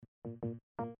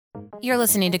You're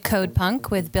listening to Codepunk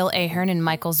with Bill Ahern and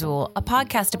Michael Zuhl, a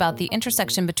podcast about the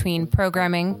intersection between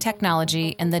programming,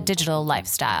 technology, and the digital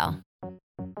lifestyle.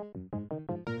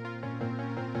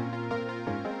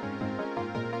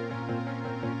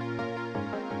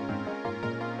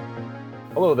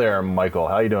 Hello there, Michael.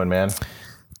 How you doing, man?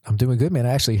 I'm doing good, man.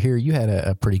 I actually hear you had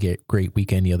a pretty great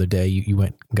weekend the other day. You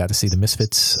went and got to see the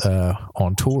Misfits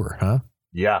on tour, huh?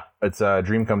 Yeah, it's a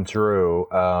dream come true.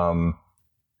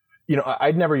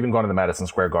 I'd never even gone to the Madison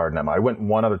Square Garden. I went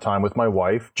one other time with my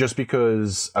wife just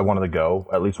because I wanted to go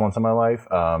at least once in my life.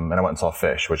 And I went and saw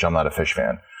Phish, which I'm not a Phish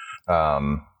fan.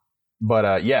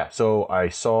 So I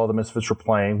saw the Misfits were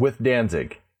playing with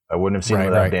Danzig. I wouldn't have seen them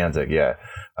without Danzig, yeah.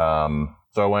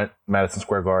 So I went Madison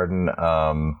Square Garden.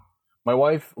 My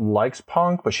wife likes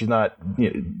punk, but she's not,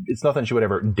 it's nothing she would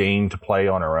ever deign to play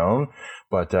on her own.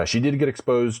 But she did get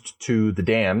exposed to The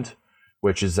Damned,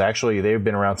 which is actually, they've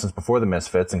been around since before the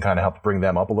Misfits and kind of helped bring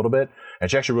them up a little bit. And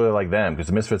she actually really liked them because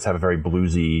the Misfits have a very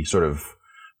bluesy sort of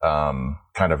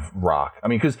kind of rock. I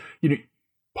mean, because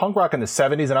punk rock in the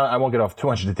 70s, and I won't get off too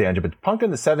much of the tangent, but punk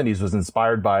in the 70s was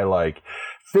inspired by like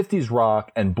 50s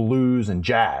rock and blues and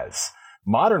jazz.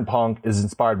 Modern punk is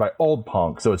inspired by old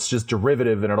punk, so it's just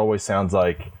derivative, and it always sounds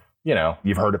like,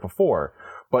 you've heard it before.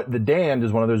 But The Damned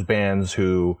is one of those bands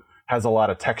who has a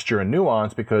lot of texture and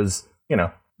nuance because,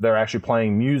 they're actually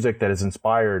playing music that is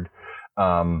inspired,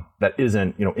 that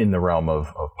isn't, in the realm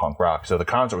of punk rock. So the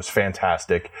concert was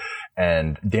fantastic,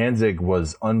 and Danzig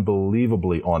was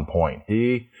unbelievably on point.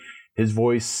 His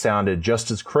voice sounded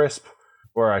just as crisp,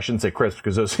 or I shouldn't say crisp,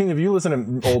 because if you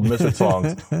listen to old Misfit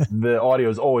songs, the audio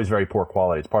is always very poor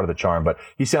quality. It's part of the charm, but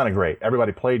he sounded great.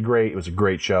 Everybody played great. It was a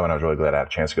great show, and I was really glad I had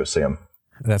a chance to go see him.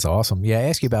 That's awesome. Yeah, I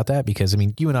ask you about that because,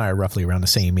 you and I are roughly around the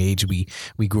same age.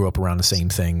 We grew up around the same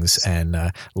things and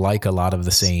like a lot of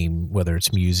the same, whether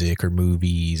it's music or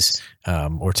movies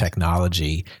or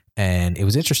technology. And it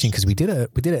was interesting because we did an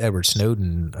Edward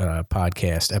Snowden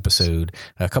podcast episode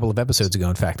a couple of episodes ago.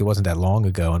 In fact, it wasn't that long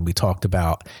ago, and we talked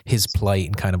about his plight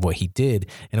and kind of what he did.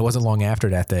 And it wasn't long after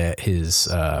that his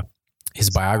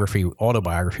autobiography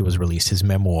was released, his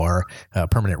memoir,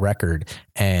 Permanent Record.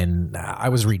 And I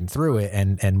was reading through it,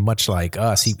 and much like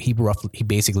us, he's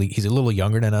a little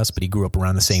younger than us, but he grew up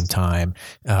around the same time,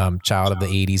 child of the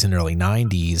 80s and early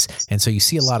 90s. And so you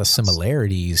see a lot of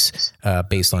similarities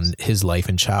based on his life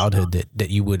and childhood that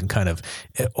you wouldn't kind of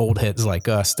old heads like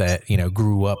us that,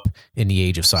 grew up in the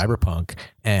age of cyberpunk.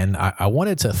 And I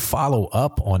wanted to follow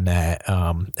up on that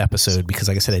episode because,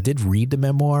 like I said, I did read the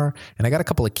memoir, and I got a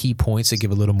couple of key points to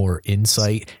give a little more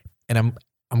insight. And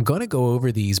I'm going to go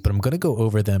over these, but I'm going to go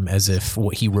over them as if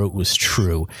what he wrote was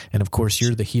true. And of course,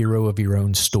 you're the hero of your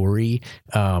own story.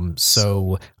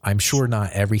 So I'm sure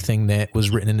not everything that was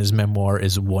written in his memoir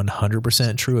is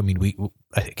 100% true.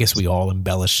 I guess we all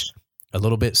embellish a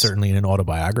little bit, certainly in an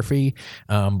autobiography.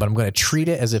 But I'm going to treat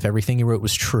it as if everything he wrote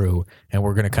was true. And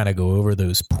we're going to kind of go over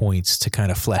those points to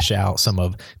kind of flesh out some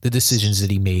of the decisions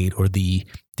that he made or the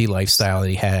lifestyle that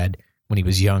he had when he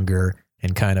was younger,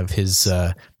 and kind of his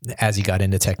as he got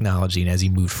into technology and as he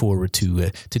moved forward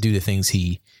to do the things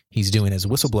he's doing as a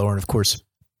whistleblower. And of course,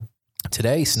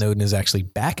 today Snowden is actually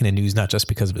back in the news, not just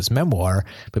because of his memoir,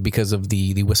 but because of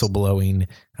the whistleblowing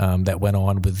that went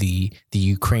on with the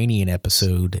Ukrainian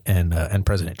episode and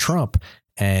President Trump.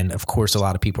 And of course, a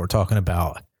lot of people are talking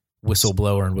about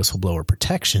whistleblower and whistleblower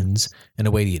protections and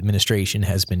the way the administration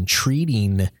has been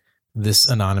treating this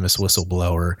anonymous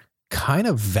whistleblower kind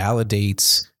of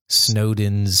validates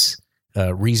Snowden's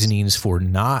reasonings for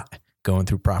not going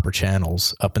through proper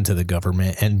channels up into the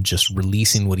government and just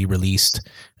releasing what he released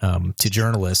to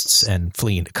journalists and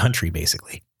fleeing the country,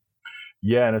 basically.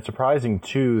 Yeah, and it's surprising,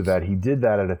 too, that he did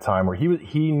that at a time where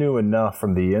he knew enough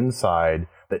from the inside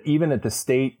that even at the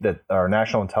state that our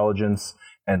national intelligence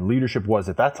and leadership was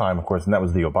at that time, of course, and that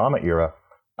was the Obama era,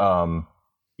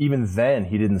 even then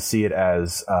he didn't see it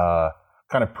as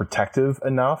kind of protective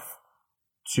enough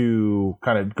to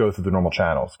kind of go through the normal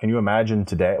channels. Can you imagine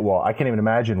today? Well, I can't even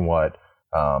imagine what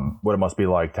it must be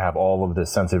like to have all of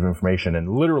this sensitive information and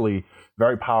literally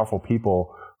very powerful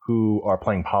people who are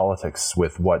playing politics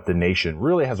with what the nation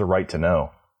really has a right to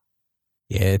know.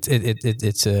 Yeah,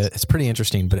 it's pretty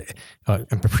interesting, but I'm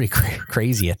pretty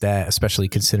crazy at that, especially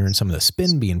considering some of the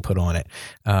spin being put on it.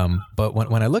 But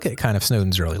when I look at kind of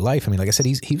Snowden's early life, like I said,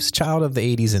 he was a child of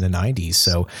the 80s and the 90s.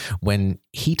 So when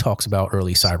he talks about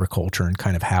early cyber culture and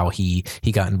kind of how he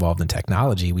got involved in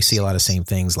technology, we see a lot of same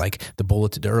ththings like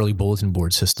the early bulletin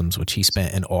board systems, which he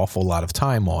spent an awful lot of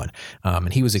time on.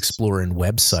 And he was exploring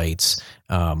websites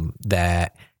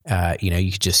that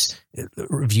you could just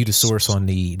reviewed a source on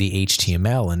the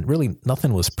HTML, and really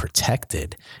nothing was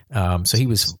protected. So he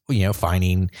was,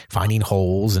 finding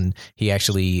holes, and he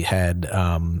actually had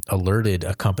alerted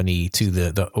a company to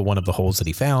the one of the holes that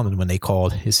he found. And when they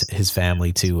called his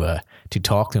family to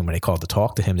talk to him, when they called to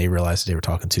talk to him, they realized they were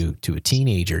talking to a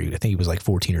teenager. I think he was like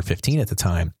 14 or 15 at the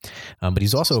time. But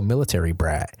he's also a military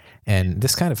brat. And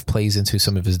this kind of plays into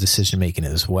some of his decision making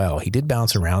as well. He did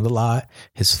bounce around a lot.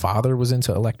 His father was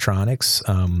into electronics,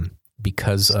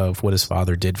 because of what his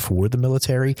father did for the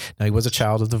military. Now, he was a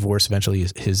child of divorce. Eventually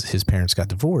his parents got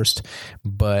divorced,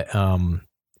 but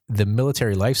the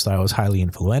military lifestyle was highly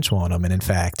influential on him. And in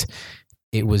fact,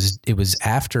 it was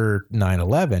after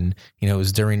 9/11, it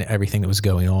was during everything that was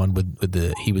going on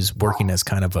with he was working as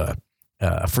kind of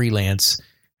a freelance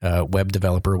web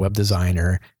developer, web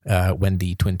designer, when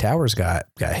the Twin Towers got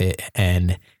hit,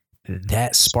 and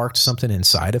that sparked something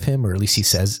inside of him, or at least he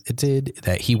says it did,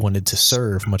 that he wanted to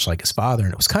serve much like his father.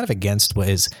 And it was kind of against what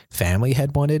his family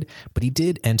had wanted, but he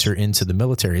did enter into the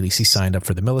military. At least he signed up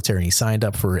for the military, and he signed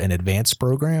up for an advanced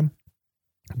program,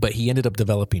 but he ended up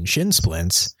developing shin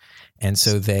splints. And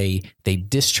so they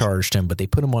discharged him, but they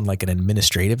put him on like an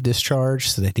administrative discharge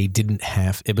so that they didn't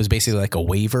have, it was basically like a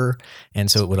waiver. And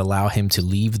so it would allow him to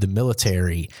leave the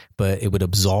military, but it would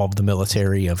absolve the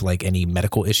military of like any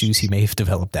medical issues he may have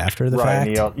developed after the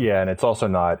fact. And it's also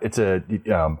not,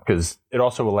 because it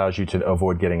also allows you to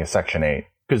avoid getting a Section 8,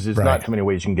 because there's not too many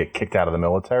ways you can get kicked out of the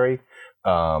military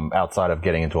outside of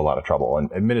getting into a lot of trouble.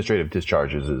 And administrative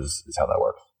discharges is how that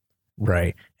works.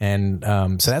 Right. And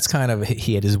so that's kind of,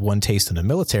 he had his one taste in the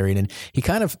military, and then he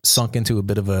kind of sunk into a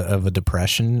bit of a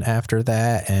depression after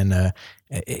that. And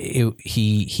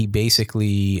he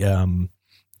basically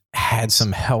had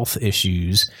some health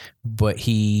issues, but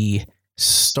he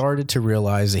started to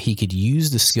realize that he could use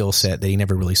the skill set that he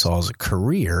never really saw as a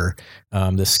career,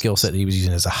 the skill set that he was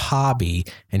using as a hobby,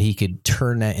 and he could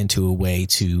turn that into a way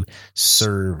to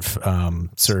serve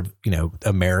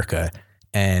America.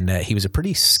 And he was a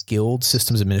pretty skilled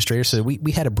systems administrator. So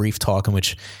we had a brief talk in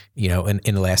which, in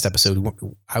the last episode,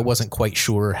 I wasn't quite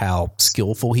sure how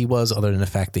skillful he was, other than the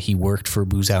fact that he worked for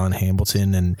Booz Allen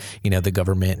Hamilton and, the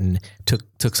government, and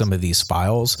took some of these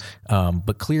files.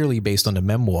 But clearly, based on the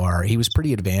memoir, he was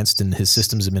pretty advanced in his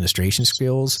systems administration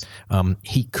skills.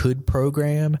 He could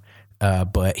program.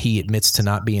 But he admits to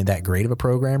not being that great of a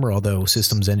programmer, although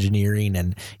systems engineering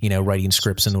and, writing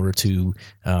scripts in order to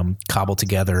cobble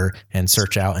together and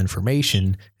search out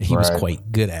information, he was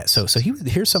quite good at. So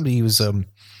here's somebody who was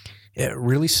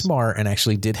really smart and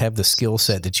actually did have the skill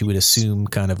set that you would assume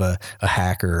kind of a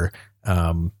hacker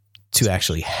to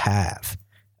actually have.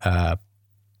 A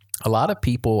lot of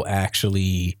people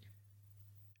actually,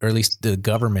 or at least the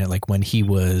government, like when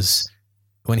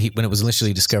it was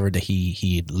initially discovered that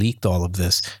he had leaked all of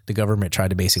this, the government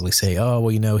tried to basically say, oh, well,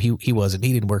 he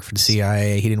didn't work for the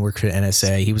CIA. He didn't work for the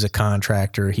NSA. He was a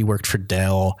contractor. He worked for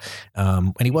Dell.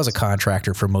 And he was a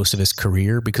contractor for most of his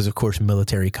career because, of course,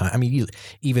 military,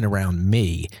 even around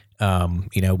me,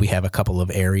 we have a couple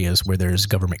of areas where there's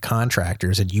government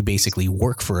contractors, and you basically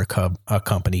work for a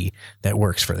company that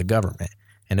works for the government.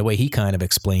 And the way he kind of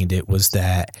explained it was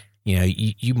that,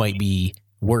 you might be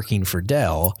working for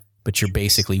Dell, but you're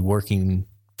basically working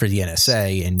for the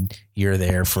NSA, and you're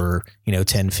there for,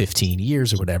 10, 15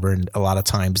 years or whatever. And a lot of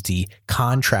times the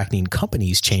contracting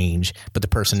companies change, but the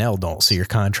personnel don't. So your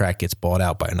contract gets bought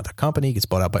out by another company,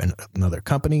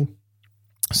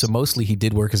 So mostly he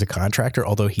did work as a contractor,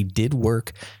 although he did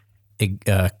work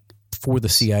for the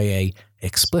CIA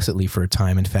explicitly for a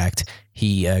time. In fact,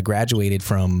 he graduated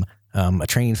from a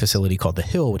training facility called The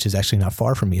Hill, which is actually not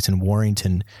far from me. It's in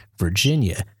Warrenton,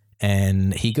 Virginia.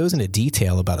 And he goes into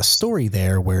detail about a story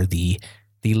there where the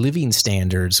living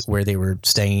standards where they were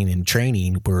staying and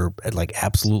training were like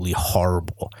absolutely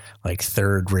horrible, like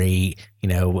third rate,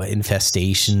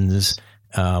 infestations.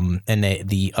 And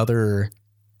the other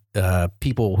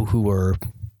people who were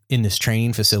in this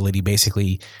training facility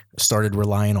basically started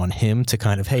relying on him to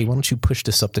kind of, hey, why don't you push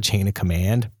this up the chain of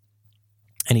command?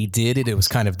 And he did it. It was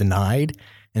kind of denied.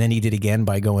 And then he did again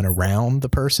by going around the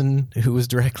person who was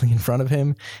directly in front of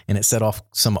him, and it set off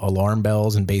some alarm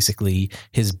bells. And basically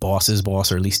his boss's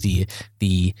boss, or at least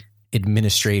the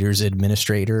administrator's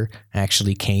administrator,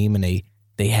 actually came, and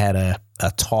they had a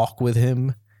talk with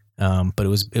him. But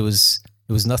it was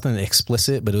nothing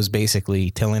explicit, but it was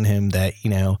basically telling him that,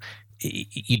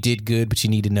 you did good, but you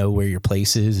need to know where your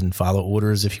place is and follow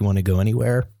orders if you want to go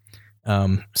anywhere.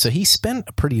 So he spent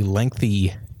a pretty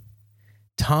lengthy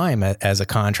time as a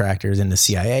contractor in the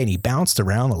CIA, and he bounced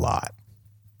around a lot.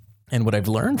 And what I've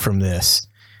learned from this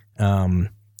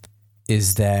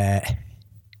is that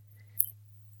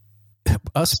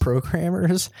us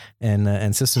programmers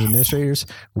and systems administrators,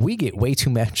 we get way too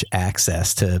much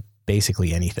access to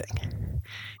basically anything.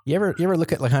 You ever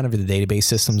look at like kind of the database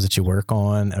systems that you work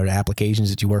on or the applications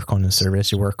that you work on and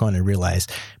service you work on and realize,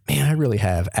 man, I really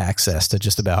have access to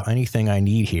just about anything I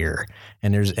need here.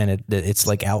 And it's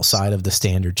like outside of the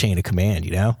standard chain of command,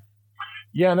 you know?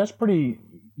 Yeah, and that's pretty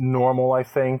normal, I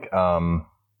think.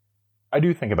 I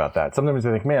do think about that. Sometimes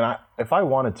I think, man, if I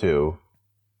wanted to,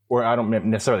 or I don't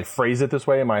necessarily phrase it this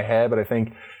way in my head, but I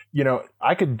think,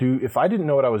 I could do, if I didn't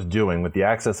know what I was doing with the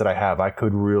access that I have, I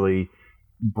could really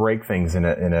break things in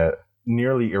a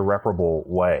nearly irreparable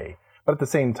way. But at the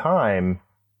same time,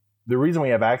 the reason we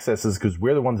have access is because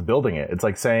we're the ones building it. It's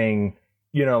like saying,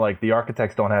 like the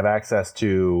architects don't have access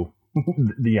to,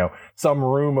 some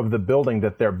room of the building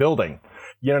that they're building.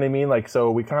 You know what I mean? Like,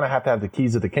 so we kind of have to have the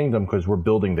keys of the kingdom because we're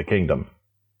building the kingdom.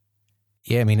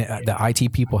 Yeah, I mean, the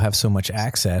IT people have so much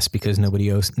access because nobody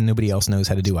else knows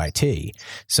how to do IT.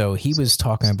 So he was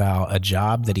talking about a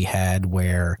job that he had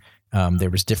where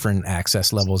there was different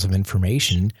access levels of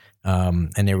information,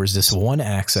 and there was this one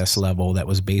access level that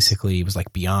was basically, it was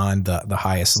like beyond the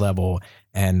highest level,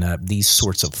 and these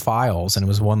sorts of files. And it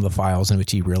was one of the files in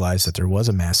which he realized that there was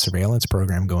a mass surveillance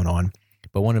program going on.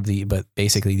 But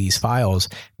basically these files,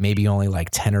 maybe only like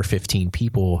 10 or 15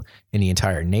 people in the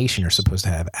entire nation are supposed to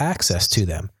have access to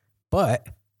them. But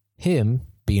him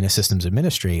being a systems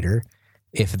administrator,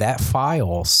 if that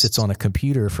file sits on a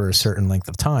computer for a certain length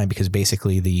of time, because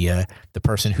basically the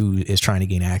person who is trying to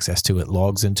gain access to it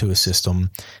logs into a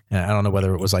system, and I don't know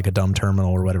whether it was like a dumb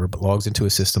terminal or whatever, but logs into a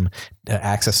system,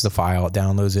 accesses the file,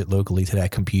 downloads it locally to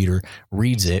that computer,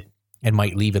 reads it, and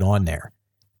might leave it on there.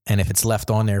 And if it's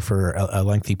left on there for a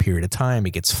lengthy period of time,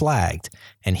 it gets flagged.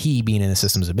 And he, being a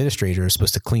systems administrator, is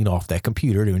supposed to clean off that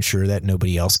computer to ensure that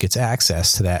nobody else gets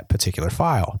access to that particular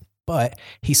file. But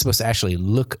he's supposed to actually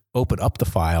open up the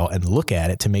file and look at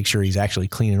it to make sure he's actually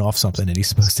cleaning off something that he's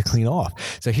supposed to clean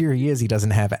off. So here he is. He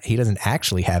doesn't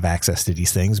actually have access to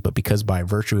these things, but because by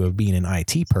virtue of being an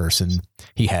IT person,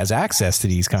 he has access to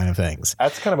these kind of things.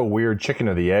 That's kind of a weird chicken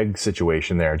or the egg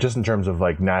situation there, just in terms of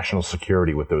like national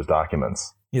security with those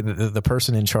documents. Yeah, the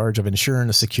person in charge of ensuring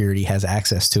the security has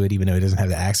access to it, even though he doesn't have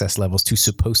the access levels to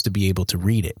supposed to be able to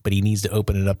read it, but he needs to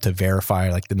open it up to verify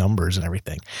like the numbers and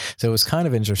everything. So it was kind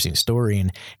of an interesting story.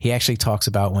 And he actually talks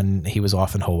about when he was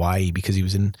off in Hawaii, because he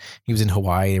was in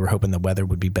Hawaii. They were hoping the weather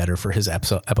would be better for his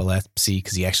epilepsy,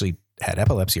 because he actually had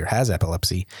epilepsy or has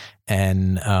epilepsy.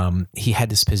 And he had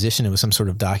this position. It was some sort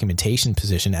of documentation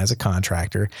position as a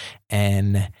contractor.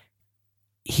 And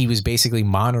he was basically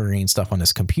monitoring stuff on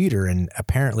his computer, and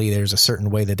apparently there's a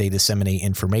certain way that they disseminate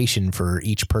information for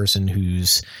each person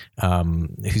who's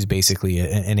basically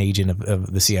an agent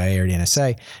of the CIA or the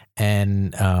NSA.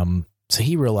 And so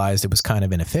he realized it was kind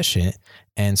of inefficient.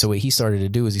 And so what he started to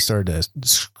do is he started to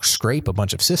scrape a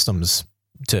bunch of systems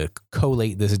to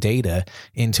collate this data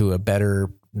into a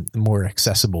better, more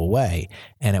accessible way.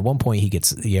 And at one point he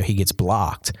gets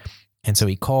blocked. And so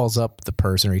he calls up the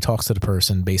person, or he talks to the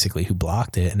person basically who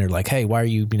blocked it. And they're like, hey, why are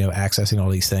you, accessing all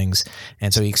these things?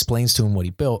 And so he explains to him what he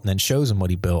built and then shows him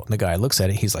what he built. And the guy looks at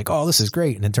it. He's like, oh, this is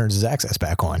great. And then turns his access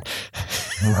back on.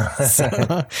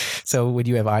 So when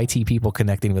you have IT people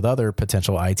connecting with other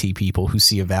potential IT people who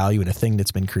see a value in a thing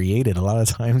that's been created, a lot of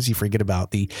times you forget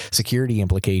about the security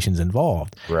implications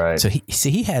involved. Right. So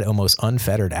he had almost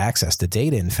unfettered access to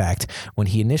data. In fact, when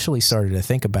he initially started to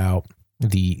think about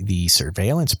the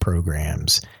surveillance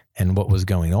programs and what was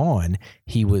going on,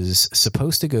 he was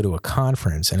supposed to go to a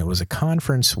conference, and it was a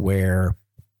conference where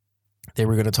they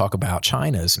were going to talk about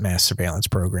China's mass surveillance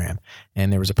program.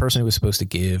 And there was a person who was supposed to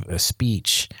give a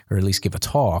speech, or at least give a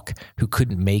talk, who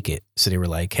couldn't make it. So they were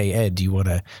like, hey, Ed, do you want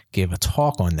to give a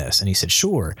talk on this? And he said,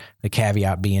 sure. The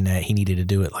caveat being that he needed to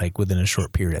do it like within a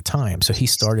short period of time. So he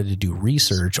started to do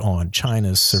research on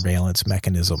China's surveillance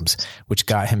mechanisms, which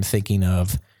got him thinking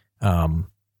of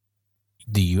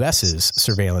the US's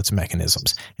surveillance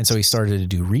mechanisms. And so he started to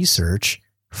do research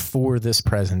for this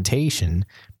presentation,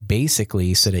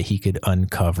 basically so that he could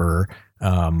uncover,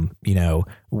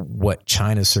 what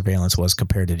China's surveillance was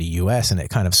compared to the US. And it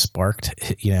kind of sparked,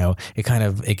 it kind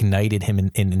of ignited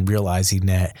him in realizing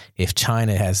that if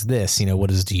China has this, what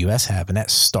does the US have? And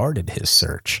that started his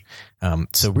search.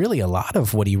 So really a lot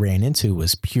of what he ran into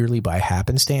was purely by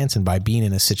happenstance and by being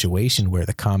in a situation where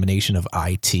the combination of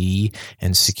IT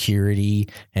and security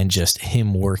and just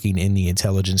him working in the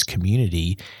intelligence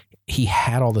community, he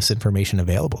had all this information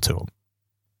available to him.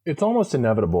 It's almost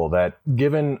inevitable that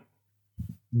given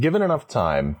enough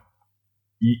time,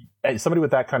 somebody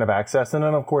with that kind of access, and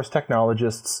then of course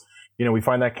technologists, we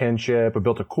find that kinship. We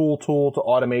built a cool tool to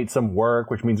automate some work,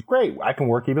 which means, great, I can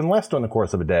work even less during the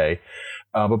course of a day.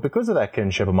 But because of that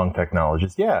kinship among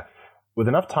technologists, with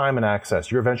enough time and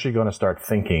access, you're eventually going to start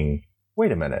thinking,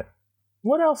 wait a minute,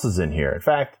 what else is in here? In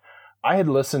fact, I had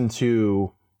listened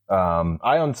to,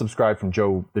 I unsubscribed from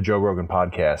the Joe Rogan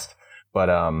podcast, but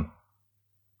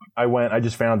I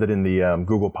just found it in the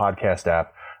Google podcast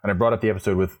app, and I brought up the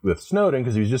episode with Snowden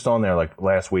because he was just on there like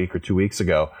last week or 2 weeks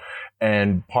ago.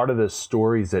 And part of the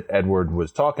stories that Edward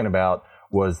was talking about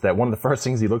was that one of the first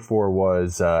things he looked for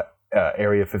was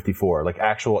Area 54,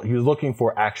 he was looking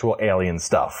for actual alien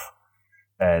stuff.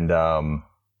 And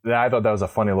I thought that was a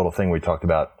funny little thing we talked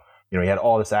about. He had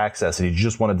all this access and he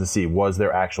just wanted to see, was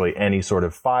there actually any sort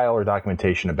of file or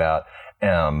documentation about, any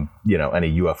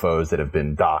UFOs that have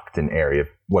been docked in Area,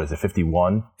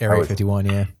 51? Area 51,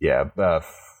 yeah. Yeah.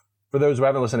 For those who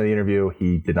haven't listened to the interview,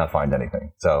 he did not find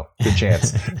anything. So good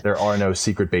chance there are no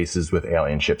secret bases with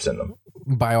alien ships in them.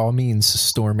 By all means,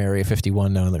 storm Area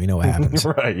 51 now and let me know what happens.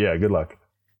 Right. Yeah. Good luck.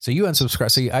 So you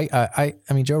unsubscribe. So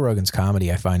I mean, Joe Rogan's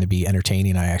comedy I find to be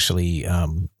entertaining. I actually,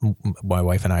 my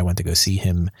wife and I went to go see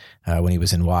him when he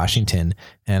was in Washington,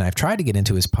 and I've tried to get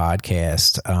into his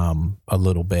podcast a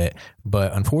little bit,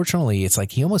 but unfortunately, it's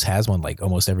like he almost has one like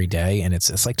almost every day, and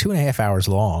it's like 2.5 hours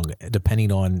long,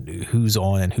 depending on who's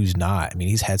on and who's not. I mean,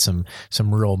 he's had some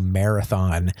real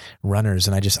marathon runners,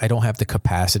 and I don't have the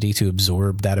capacity to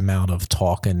absorb that amount of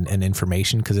talk and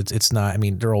information because it's not. I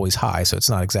mean, they're always high, so it's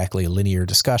not exactly a linear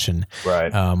discussion.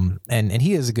 Right. And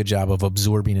he does a good job of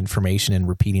absorbing information and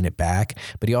repeating it back,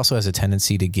 but he also has a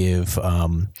tendency to give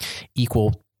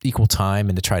equal time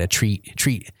and to try to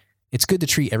treat. It's good to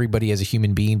treat everybody as a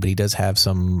human being, but he does have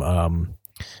some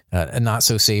not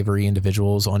so savory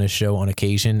individuals on his show on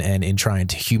occasion, and in trying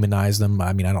to humanize them.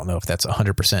 I mean, I don't know if that's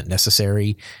 100%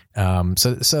 necessary.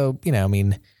 So I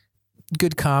mean,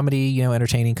 good comedy,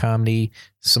 entertaining comedy,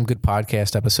 some good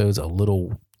podcast episodes, a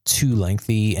little too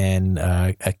lengthy, and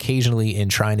occasionally in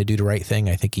trying to do the right thing,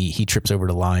 I think he trips over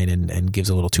the line and gives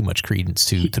a little too much credence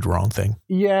to the wrong thing.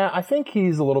 Yeah, I think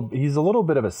he's a little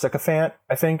bit of a sycophant,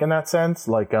 I think, in that sense.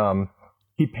 Like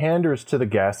he panders to the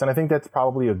guest, and I think that's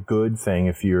probably a good thing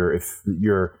if your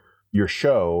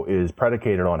show is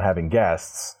predicated on having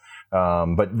guests.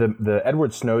 But the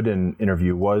Edward Snowden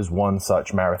interview was one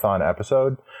such marathon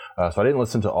episode. So I didn't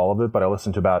listen to all of it, but I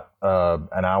listened to about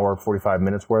an hour, 45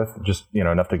 minutes worth, just,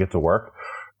 enough to get to work.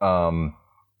 And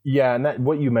that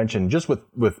what you mentioned, just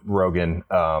with Rogan,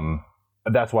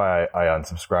 that's why I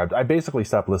unsubscribed. I basically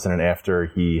stopped listening after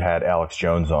he had Alex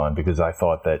Jones on, because I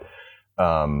thought that,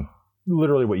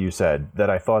 literally what you said, that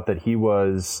I thought that he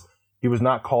was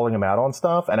not calling him out on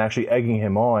stuff and actually egging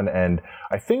him on. And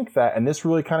I think that, and this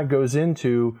really kind of goes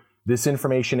into this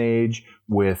information age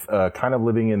with kind of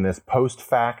living in this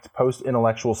post-fact,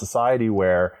 post-intellectual society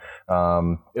where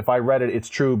if I read it, it's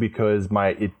true because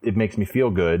it makes me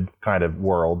feel good kind of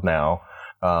world now.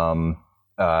 I'm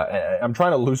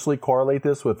trying to loosely correlate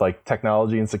this with like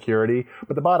technology and security.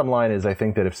 But the bottom line is I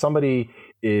think that if somebody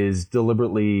is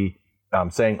deliberately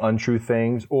saying untrue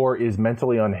things or is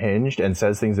mentally unhinged and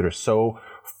says things that are so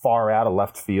far out of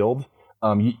left field,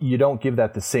 you don't give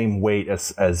that the same weight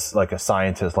as like a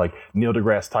scientist like Neil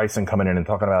deGrasse Tyson coming in and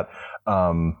talking about,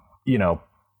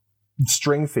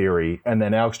 string theory, and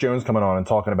then Alex Jones coming on and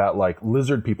talking about like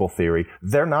lizard people theory.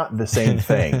 They're not the same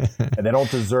thing, and they don't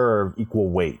deserve equal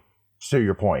weight, to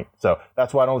your point. So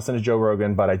that's why I don't listen to Joe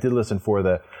Rogan, but I did listen for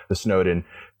the Snowden,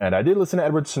 and I did listen to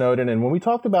Edward Snowden. And when we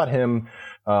talked about him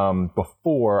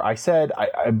before, I said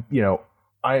I'm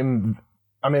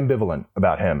ambivalent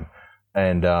about him,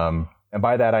 and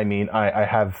by that I mean I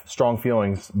have strong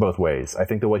feelings both ways. I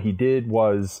think that what he did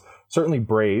was certainly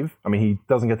brave. I mean, he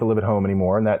doesn't get to live at home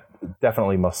anymore, and that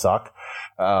definitely must suck.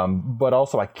 But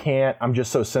also, I'm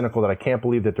just so cynical that I can't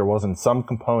believe that there wasn't some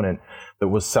component that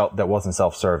wasn't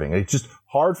self-serving. It's just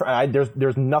hard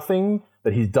there's nothing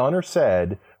that he's done or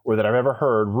said, or that I've ever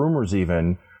heard, rumors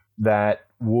even, that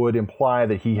would imply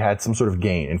that he had some sort of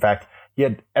gain. In fact, he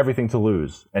had everything to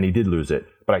lose, and he did lose it.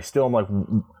 But I still am like,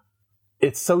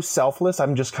 it's so selfless.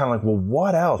 I'm just kind of like, well,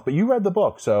 what else? But you read the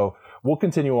book, so we'll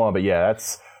continue on. But yeah,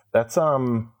 that's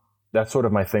sort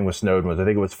of my thing with Snowden. Was I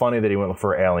think it was funny that he went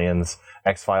for aliens.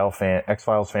 X-Files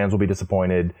fans will be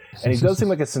disappointed, and he does seem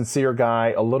like a sincere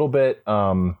guy. A little bit,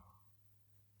 I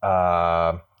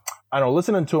don't know.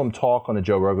 Listening to him talk on the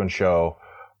Joe Rogan show,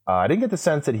 I didn't get the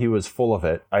sense that he was full of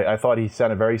it. I thought he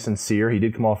sounded very sincere. He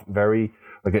did come off very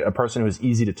like a person who was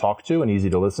easy to talk to and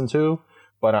easy to listen to.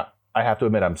 But I have to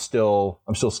admit, I'm still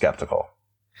skeptical.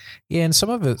 Yeah, and some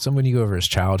of it, when you go over his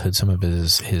childhood, some of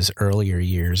his earlier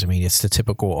years, I mean, it's the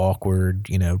typical awkward,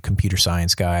 computer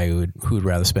science guy who would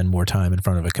rather spend more time in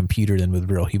front of a computer than with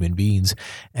real human beings.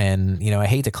 And, I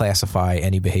hate to classify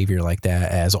any behavior like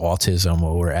that as autism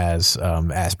or as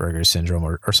Asperger's syndrome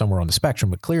or somewhere on the spectrum,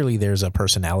 but clearly there's a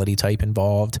personality type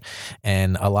involved.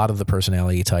 And a lot of the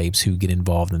personality types who get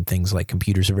involved in things like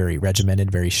computers are very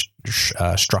regimented, very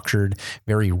structured,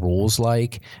 very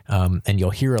rules-like. And you'll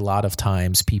hear a lot of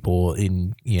times people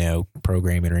in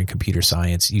programming or in computer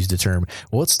science use the term,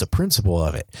 well, it's the principle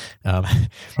of it,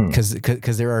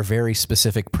 because there are very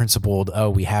specific principled,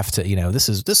 we have to, this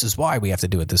is why we have to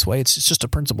do it this way, it's just a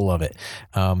principle of it.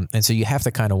 And so you have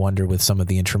to kind of wonder with some of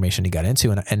the information he got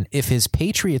into, and if his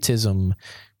patriotism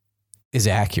is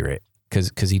accurate,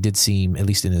 because he did seem, at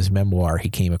least in his memoir, he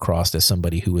came across as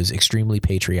somebody who was extremely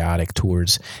patriotic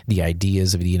towards the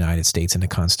ideas of the United States and the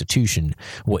Constitution.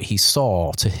 What he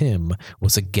saw to him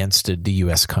was against the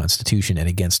U.S. Constitution and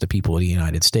against the people of the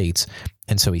United States.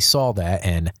 And so he saw that,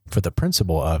 and for the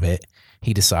principle of it,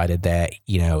 he decided that,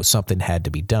 something had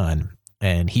to be done.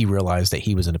 And he realized that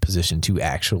he was in a position to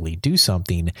actually do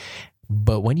something.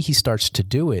 But when he starts to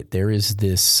do it, there is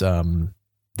this...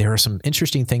 there are some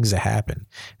interesting things that happen.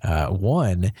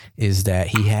 One is that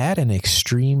he had an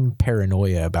extreme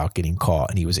paranoia about getting caught,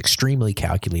 and he was extremely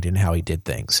calculated in how he did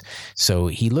things. So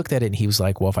he looked at it and he was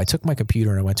like, well, if I took my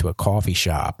computer and I went to a coffee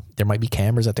shop, there might be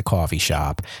cameras at the coffee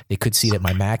shop. They could see that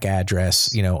my MAC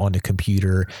address, on the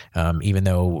computer, even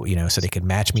though, so they could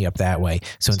match me up that way.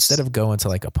 So instead of going to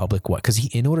like a public,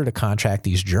 because in order to contract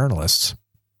these journalists,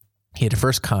 he had to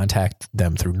first contact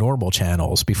them through normal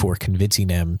channels before convincing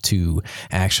them to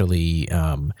actually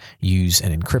use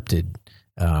an encrypted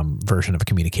version of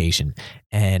communication.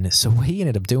 And so what he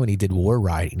ended up doing, he did war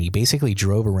riding. He basically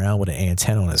drove around with an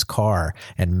antenna on his car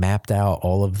and mapped out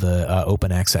all of the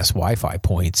open access Wi-Fi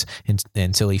points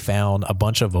until he found a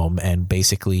bunch of them and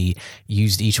basically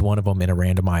used each one of them in a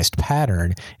randomized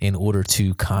pattern in order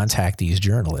to contact these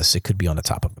journalists. It could be on the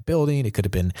top of a building. It could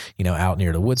have been, out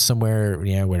near the woods somewhere,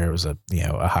 where there was a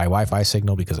high Wi-Fi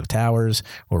signal because of towers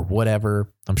or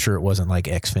whatever. I'm sure it wasn't like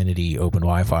Xfinity open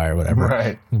Wi-Fi or whatever.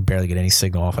 Right. You can barely get any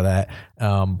signal off of that.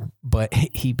 But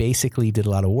he basically did a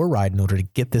lot of war ride in order to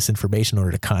get this information, in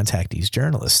order to contact these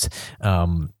journalists.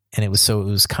 And it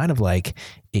was kind of like,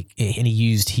 and he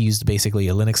used basically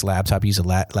a Linux laptop, used a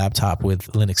laptop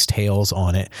with Linux tails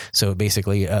on it. So it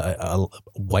basically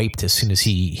wiped as soon as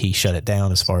he shut it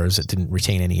down, as far as it didn't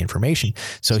retain any information.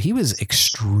 So he was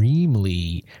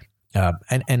extremely,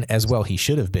 and as well he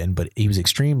should have been, but he was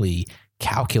extremely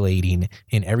calculating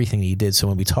in everything he did. So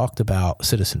when we talked about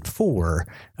Citizen 4,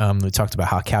 we talked about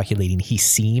how calculating he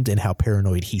seemed and how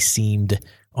paranoid he seemed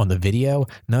on the video.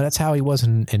 No, that's how he was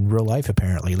in real life,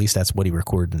 apparently. At least that's what he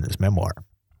recorded in his memoir.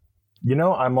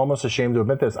 I'm almost ashamed to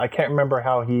admit this. I can't remember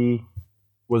how he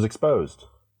was exposed.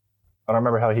 I don't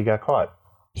remember how he got caught.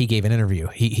 He gave an interview.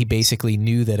 He basically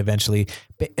knew that eventually,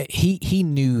 he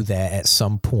knew that at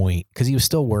some point, because he was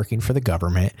still working for the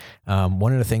government.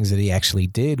 One of the things that he actually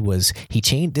did was he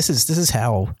changed. This is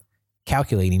how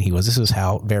calculating he was. This was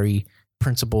how very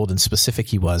principled and specific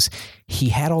he was. He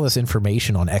had all this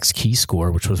information on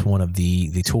XKeyscore, which was one of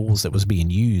the tools that was being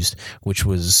used, which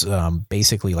was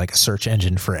basically like a search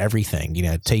engine for everything.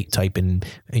 Type in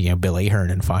Bill Ahern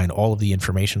and find all of the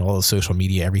information, all the social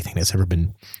media, everything that's ever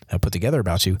been put together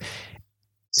about you.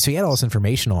 So he had all this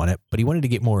information on it, but he wanted to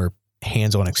get more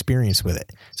hands-on experience with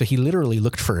it. So he literally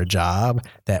looked for a job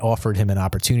that offered him an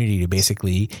opportunity to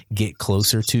basically get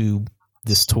closer to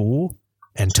this tool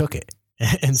and took it.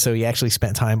 And so he actually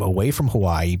spent time away from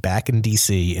Hawaii, back in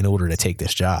DC, in order to take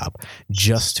this job,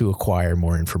 just to acquire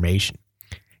more information.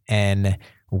 And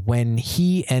when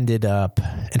he ended up,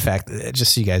 in fact,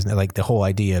 just so you guys know, like the whole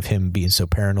idea of him being so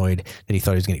paranoid that he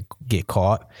thought he was going to get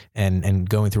caught and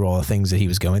going through all the things that he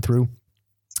was going through,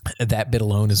 that bit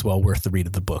alone is well worth the read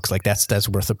of the books. Like that's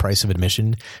worth the price of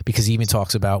admission, because he even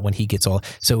talks about when he gets all,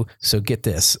 so get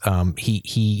this.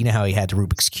 He how he had the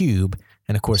Rubik's Cube.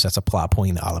 And of course, that's a plot point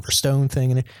in the Oliver Stone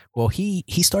thing. And well, he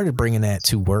started bringing that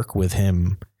to work with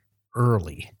him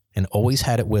early, and always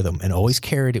had it with him, and always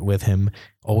carried it with him,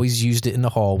 always used it in the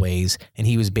hallways. And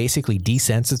he was basically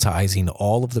desensitizing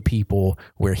all of the people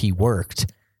where he worked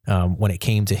when it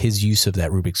came to his use of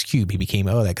that Rubik's Cube. He became,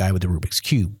 that guy with the Rubik's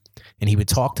Cube. And he would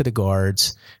talk to the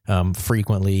guards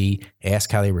frequently, ask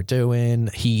how they were doing.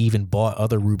 He even bought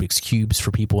other Rubik's Cubes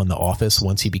for people in the office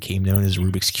once he became known as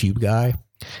Rubik's Cube guy.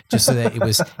 Just so that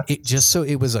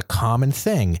it was a common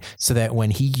thing, so that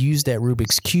when he used that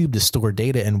Rubik's Cube to store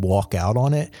data and walk out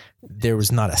on it, there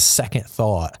was not a second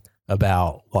thought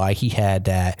about why he had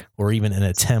that, or even an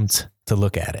attempt to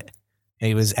look at it.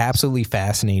 And it was absolutely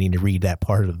fascinating to read that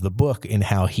part of the book and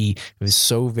how he was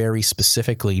so very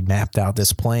specifically mapped out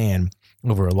this plan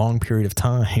over a long period of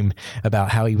time about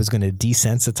how he was going to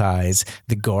desensitize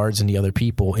the guards and the other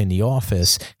people in the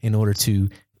office in order to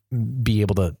be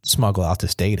able to smuggle out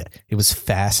this data. It was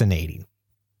fascinating.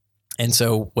 And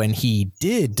so when he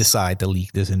did decide to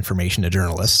leak this information to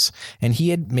journalists, and he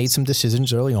had made some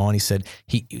decisions early on, he said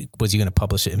was he going to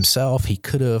publish it himself? He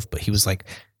could have, but he was like,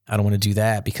 I don't want to do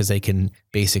that because they can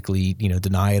basically,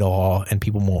 deny it all and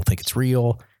people won't think it's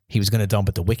real. He was going to dump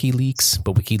it to WikiLeaks,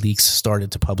 but WikiLeaks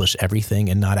started to publish everything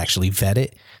and not actually vet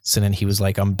it. So then he was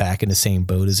like, I'm back in the same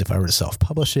boat as if I were to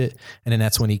self-publish it. And then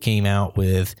that's when he came out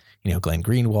with, Glenn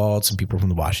Greenwald, some people from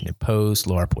the Washington Post,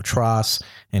 Laura Poitras,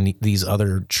 and these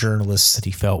other journalists that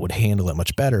he felt would handle it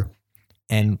much better.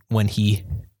 And when he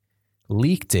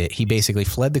leaked it, he basically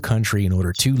fled the country in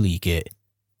order to leak it.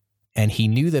 And he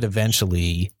knew that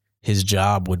eventually his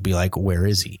job would be like, where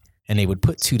is he? And they would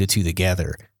put 2 to 2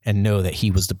 together and know that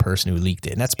he was the person who leaked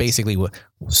it. And that's basically what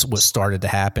started to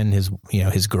happen.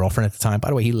 His girlfriend at the time, by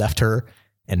the way, he left her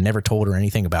and never told her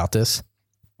anything about this.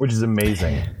 Which is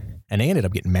amazing. And they ended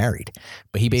up getting married.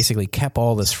 But he basically kept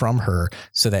all this from her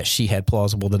so that she had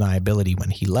plausible deniability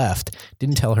when he left.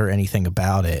 Didn't tell her anything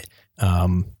about it.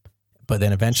 But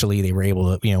then eventually they were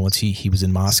able to, once he was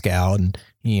in Moscow and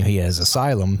he has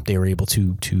asylum, they were able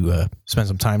to spend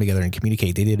some time together and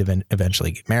communicate. They did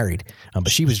eventually get married, but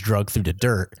she was drugged through the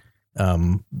dirt,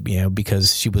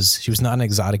 because she was not an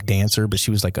exotic dancer, but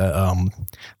she was like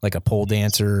a pole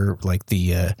dancer, like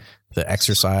the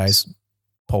exercise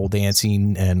pole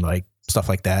dancing and like stuff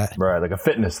like that. Right, like a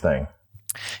fitness thing.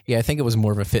 Yeah, I think it was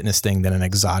more of a fitness thing than an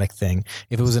exotic thing.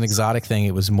 If it was an exotic thing,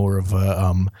 it was more of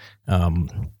a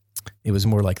it was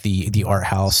more like the art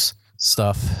house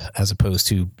stuff as opposed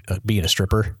to being a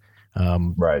stripper.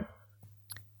 Right.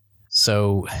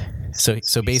 So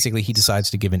basically he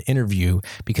decides to give an interview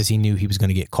because he knew he was going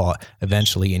to get caught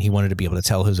eventually, and he wanted to be able to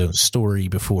tell his own story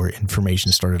before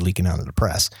information started leaking out of the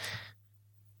press.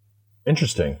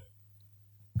 Interesting.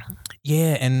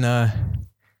 Yeah. And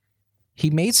he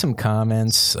made some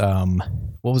comments.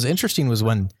 What was interesting was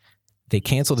when they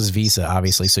canceled his visa,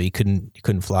 obviously, so he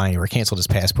couldn't fly anywhere. Canceled his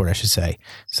passport, I should say,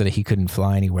 so that he couldn't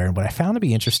fly anywhere. And what I found to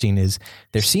be interesting is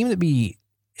there seemed to be,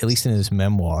 at least in his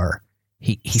memoir,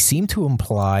 he seemed to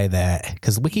imply that,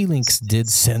 because WikiLeaks did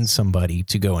send somebody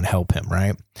to go and help him,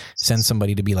 right? Send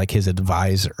somebody to be like his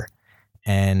advisor.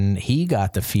 And he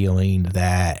got the feeling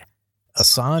that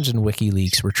Assange and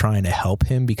WikiLeaks were trying to help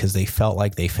him because they felt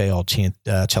like they failed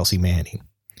Chelsea Manning.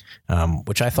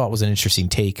 Which I thought was an interesting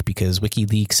take because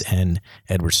WikiLeaks and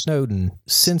Edward Snowden,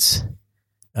 since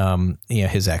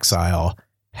his exile,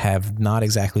 have not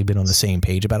exactly been on the same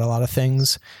page about a lot of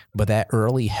things. But that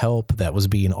early help that was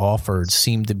being offered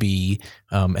seemed to be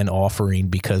an offering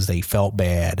because they felt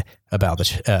bad about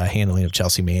the handling of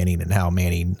Chelsea Manning and how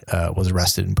Manning was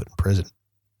arrested and put in prison.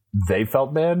 They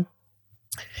felt bad?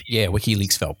 Yeah,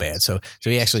 WikiLeaks felt bad. So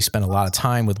he actually spent a lot of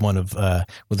time with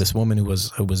with this woman who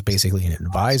was basically an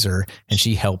advisor, and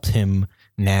she helped him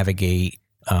navigate,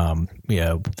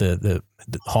 the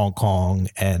Hong Kong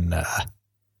and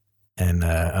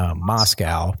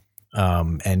Moscow,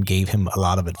 and gave him a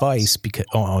lot of advice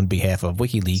on behalf of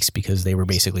WikiLeaks because they were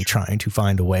basically trying to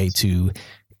find a way to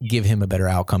give him a better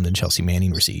outcome than Chelsea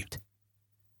Manning received.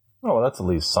 Oh, well, that's at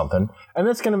least something. And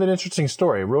that's kind of an interesting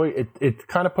story. Really, it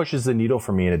kind of pushes the needle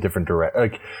for me in a different direction.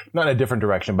 Like, not in a different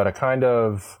direction, but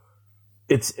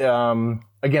it's,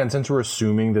 again, since we're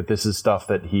assuming that this is stuff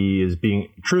that he is being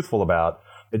truthful about,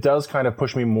 it does kind of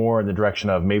push me more in the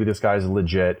direction of maybe this guy's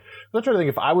legit. I'm trying to think,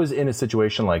 if I was in a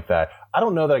situation like that, I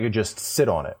don't know that I could just sit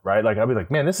on it, right? Like, I'd be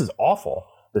like, man, this is awful,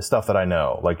 this stuff that I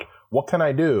know. Like, what can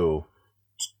I do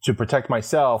to protect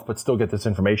myself but still get this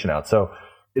information out? So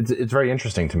it's very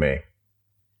interesting to me.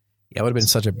 Yeah, I would have been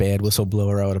such a bad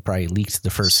whistleblower. I would have probably leaked the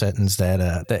first sentence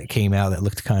that came out that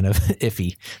looked kind of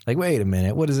iffy. Like, wait a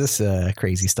minute, what is this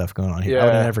crazy stuff going on here? Yeah. I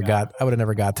would have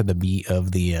never got to the beat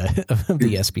of the of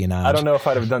the espionage. I don't know if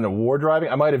I'd have done the war driving.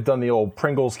 I might have done the old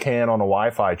Pringles can on a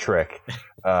Wi-Fi trick.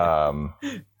 You know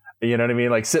what I mean?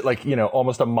 Like sit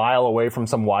almost a mile away from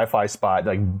some Wi-Fi spot,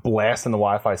 like blasting the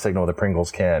Wi-Fi signal with a Pringles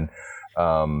can.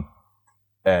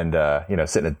 And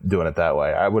sitting doing it that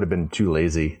way. I would have been too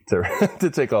lazy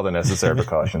to take all the necessary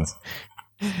precautions.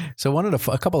 So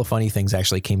a couple of funny things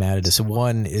actually came out of this.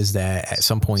 One is that at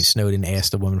some point Snowden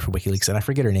asked a woman for WikiLeaks, and I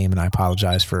forget her name, and I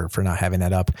apologize for not having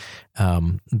that up.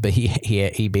 But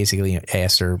he basically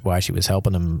asked her why she was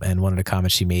helping him, and one of the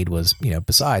comments she made was,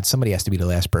 besides, somebody has to be the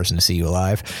last person to see you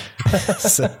alive.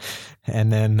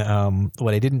 And then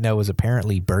what I didn't know was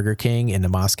apparently Burger King in the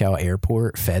Moscow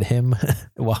airport fed him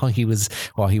while he was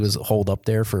holed up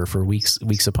there for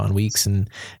weeks upon weeks,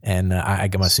 and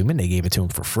I'm assuming they gave it to him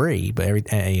for free, but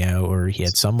or he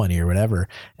had some money or whatever.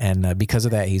 And because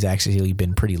of that, he's actually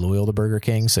been pretty loyal to Burger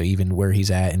King. So even where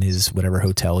he's at in his whatever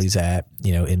hotel he's at,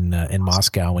 in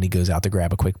Moscow, when he goes out to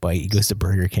grab a quick bite, he goes to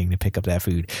Burger King to pick up that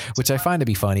food, which I find to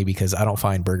be funny because I don't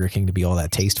find Burger King to be all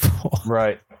that tasteful.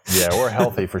 Right. Yeah, or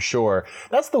healthy for sure.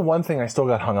 That's the one thing I still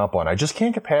got hung up on. I just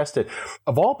can't get past it.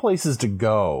 Of all places to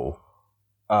go,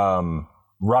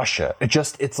 Russia.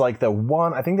 It's like the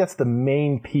one, I think that's the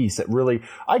main piece that really,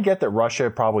 I get that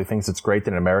Russia probably thinks it's great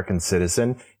that an American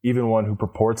citizen, even one who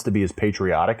purports to be as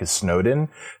patriotic as Snowden,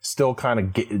 still kind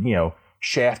of,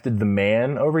 shafted the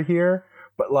man over here.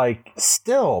 But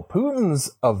still, Putin's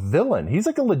a villain. He's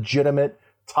like a legitimate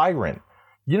tyrant.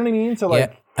 You know what I mean? So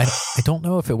yeah. I don't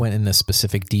know if it went into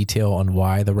specific detail on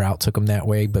why the route took him that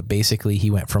way, but basically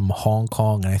he went from Hong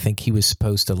Kong, and I think he was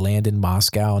supposed to land in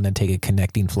Moscow and then take a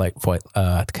connecting flight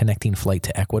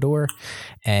to Ecuador.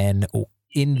 And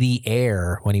in the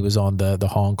air, when he was on the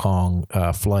Hong Kong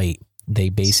flight, they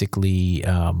basically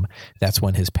that's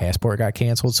when his passport got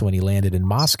canceled. So when he landed in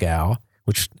Moscow,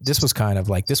 which this was kind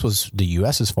of this was the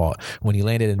U.S.'s fault. When he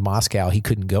landed in Moscow, he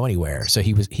couldn't go anywhere. So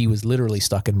he was literally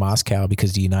stuck in Moscow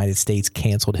because the United States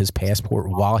canceled his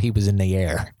passport while he was in the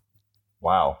air.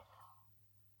 Wow.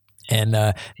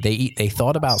 And they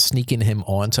thought about sneaking him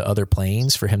onto other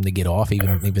planes for him to get off,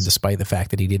 even despite the fact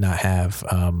that he did not have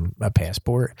a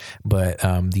passport. But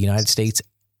the United States,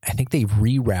 I think they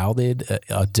rerouted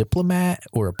a diplomat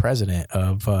or a president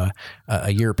of a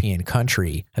European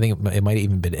country. I think it might have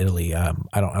even been Italy. I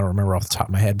don't remember off the top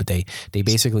of my head, but they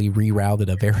basically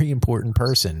rerouted a very important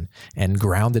person and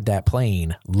grounded that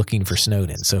plane looking for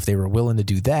Snowden. So if they were willing to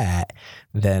do that,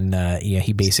 then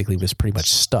he basically was pretty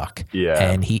much stuck.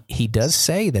 Yeah. And he does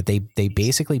say that they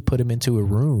basically put him into a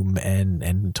room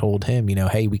and told him,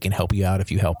 hey, we can help you out if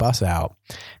you help us out.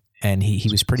 And he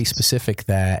was pretty specific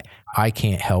that I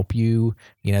can't help you.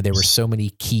 There were so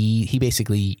many he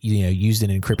basically, used an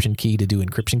encryption key to do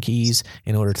encryption keys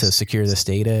in order to secure this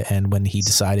data. And when he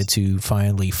decided to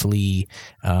finally flee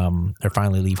or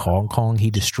finally leave Hong Kong, he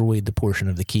destroyed the portion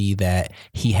of the key that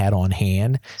he had on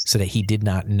hand so that he did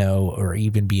not know or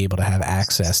even be able to have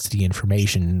access to the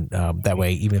information. That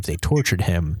way, even if they tortured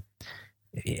him,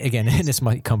 again, and this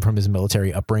might come from his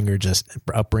military upbringing or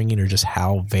just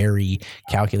how very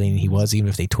calculating he was. Even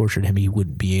if they tortured him, he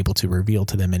wouldn't be able to reveal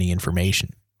to them any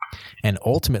information. And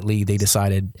ultimately, they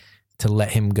decided to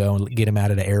let him go and get him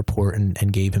out of the airport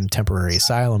and gave him temporary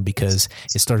asylum because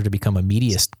it started to become a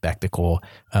media spectacle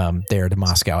there at the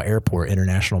Moscow airport,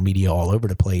 international media all over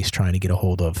the place trying to get a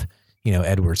hold of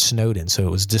Edward Snowden. So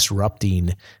it was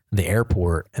disrupting the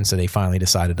airport. And so they finally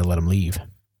decided to let him leave.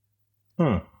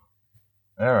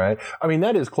 All right. I mean,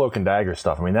 that is cloak and dagger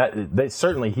stuff. I mean, that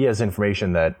certainly he has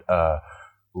information that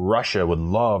Russia would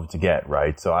love to get,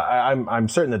 right? So I'm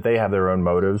certain that they have their own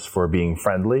motives for being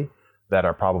friendly that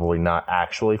are probably not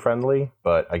actually friendly.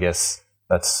 But I guess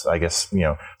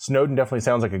Snowden definitely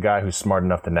sounds like a guy who's smart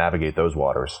enough to navigate those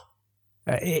waters.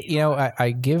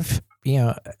 I give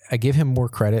him more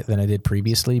credit than I did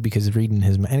previously because reading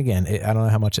his, and again, I don't know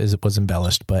how much it was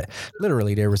embellished, but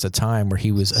literally there was a time where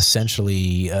he was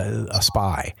essentially a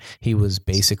spy. He was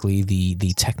basically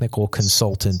the technical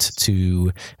consultant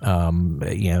to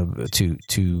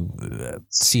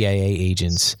CIA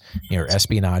agents or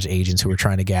espionage agents who were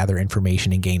trying to gather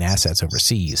information and gain assets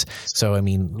overseas. So, I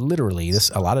mean, literally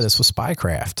a lot of this was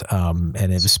spycraft,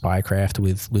 and it was spycraft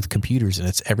with computers, and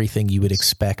it's everything you would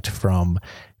expect from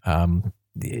some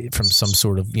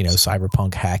sort of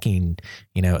cyberpunk hacking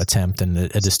attempt and a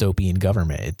dystopian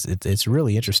government. It's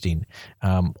really interesting.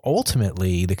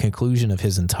 Ultimately, the conclusion of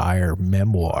his entire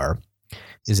memoir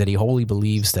is that he wholly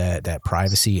believes that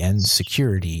privacy and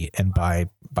security, and by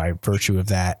virtue of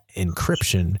that,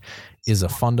 encryption, is a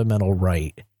fundamental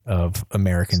right of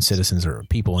American citizens or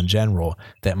people in general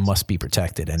that must be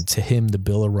protected. And to him, the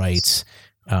Bill of Rights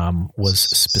was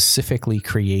specifically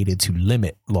created to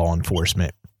limit law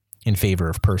enforcement in favor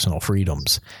of personal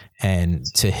freedoms. And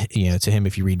to him,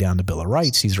 if you read down the Bill of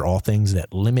Rights, these are all things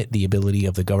that limit the ability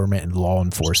of the government and law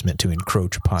enforcement to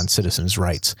encroach upon citizens'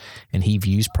 rights. And he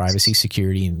views privacy,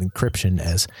 security, and encryption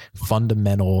as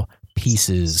fundamental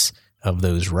pieces of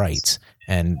those rights.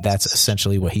 And that's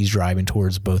essentially what he's driving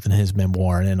towards, both in his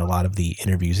memoir and in a lot of the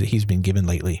interviews that he's been given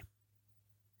lately.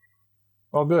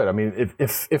 Well, good. I mean,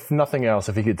 if nothing else,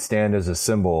 if he could stand as a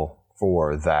symbol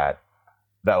for that,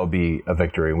 that would be a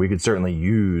victory. We could certainly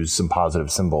use some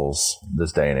positive symbols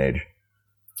this day and age.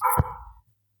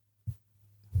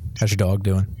 How's your dog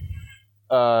doing?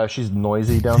 She's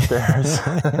noisy downstairs.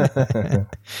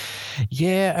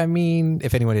 Yeah, I mean,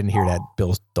 if anyone didn't hear that,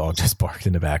 Bill's dog just barked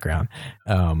in the background.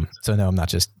 So no, I'm not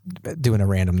just doing a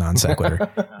random non sequitur.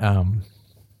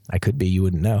 I could be, you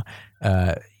wouldn't know.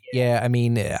 Yeah, I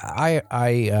mean,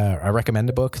 I recommend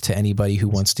the book to anybody who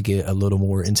wants to get a little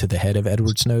more into the head of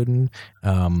Edward Snowden.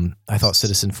 I thought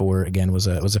Citizen4 again was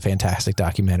a fantastic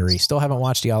documentary. Still haven't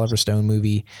watched the Oliver Stone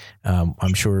movie.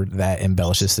 I'm sure that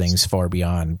embellishes things far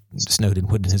beyond Snowden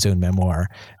would in his own memoir.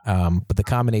 But the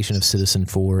combination of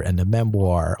Citizen4 and the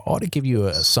memoir ought to give you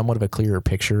a somewhat of a clearer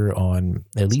picture on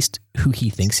at least who he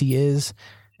thinks he is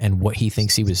and what he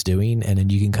thinks he was doing, and then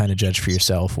you can kind of judge for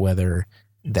yourself whether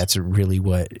that's really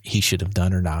what he should have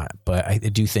done or not. But I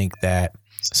do think that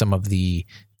some of the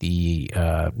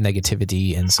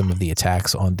negativity and some of the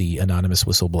attacks on the anonymous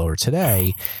whistleblower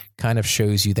today kind of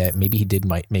shows you that maybe he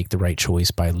might make the right choice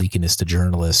by leaking this to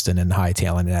journalists and then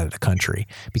hightailing it out of the country.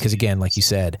 Because again, like you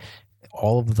said,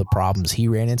 all of the problems he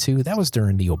ran into, that was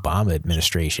during the Obama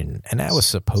administration, and that was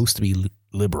supposed to be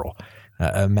liberal.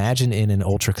 Imagine in an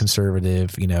ultra conservative,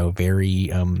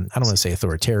 very, I don't want to say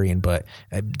authoritarian, but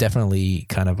definitely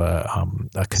kind of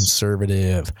a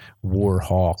conservative war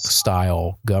hawk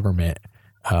style government.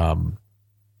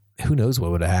 Who knows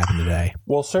what would have happened today?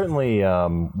 Well, certainly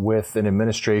with an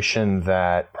administration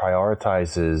that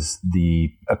prioritizes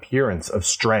the appearance of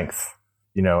strength,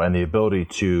 and the ability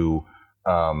to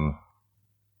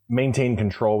maintain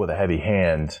control with a heavy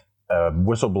hand.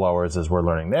 Whistleblowers, as we're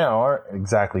learning now, aren't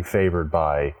exactly favored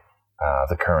by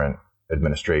the current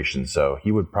administration. So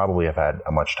he would probably have had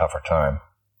a much tougher time.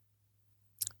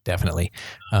 Definitely.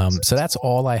 So that's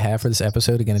all I have for this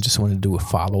episode. Again, I just wanted to do a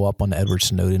follow-up on the Edward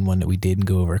Snowden one that we did and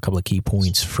go over a couple of key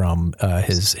points from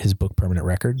his book, Permanent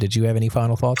Record. Did you have any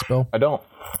final thoughts, Bill? I don't.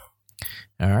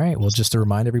 All right. Well, just to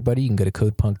remind everybody, you can go to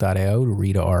codepunk.io to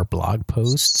read our blog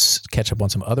posts, catch up on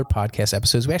some other podcast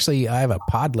episodes. I have a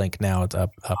pod link now. It's a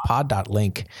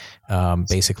pod.link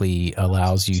basically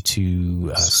allows you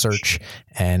to search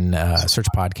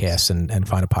podcasts and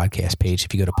find a podcast page.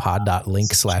 If you go to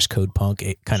pod.link/codepunk,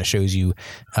 it kind of shows you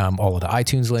all of the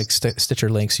iTunes links, Stitcher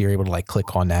links. So you're able to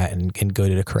click on that and go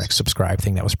to the correct subscribe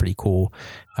thing. That was pretty cool.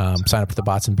 Sign up for the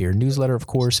Bots and Beer newsletter, of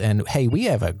course. And hey, we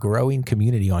have a growing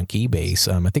community on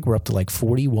Keybase. I think we're up to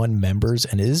 41 members,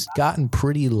 and it has gotten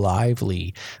pretty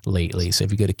lively lately. So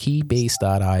if you go to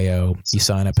keybase.io, you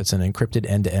sign up. It's an encrypted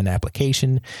end-to-end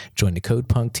application. Join the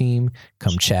Codepunk team.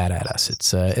 Come chat at us.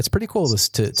 It's pretty cool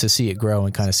to see it grow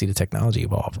and kind of see the technology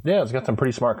evolve. Yeah, it's got some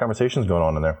pretty smart conversations going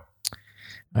on in there.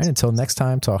 All right, until next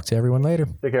time, talk to everyone later.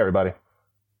 Take care, everybody.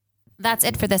 That's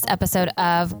it for this episode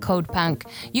of Codepunk.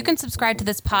 You can subscribe to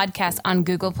this podcast on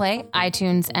Google Play,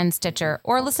 iTunes, and Stitcher,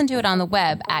 or listen to it on the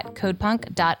web at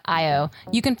codepunk.io.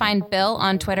 You can find Bill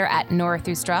on Twitter at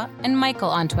Norathustra and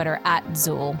Michael on Twitter at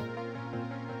Zool.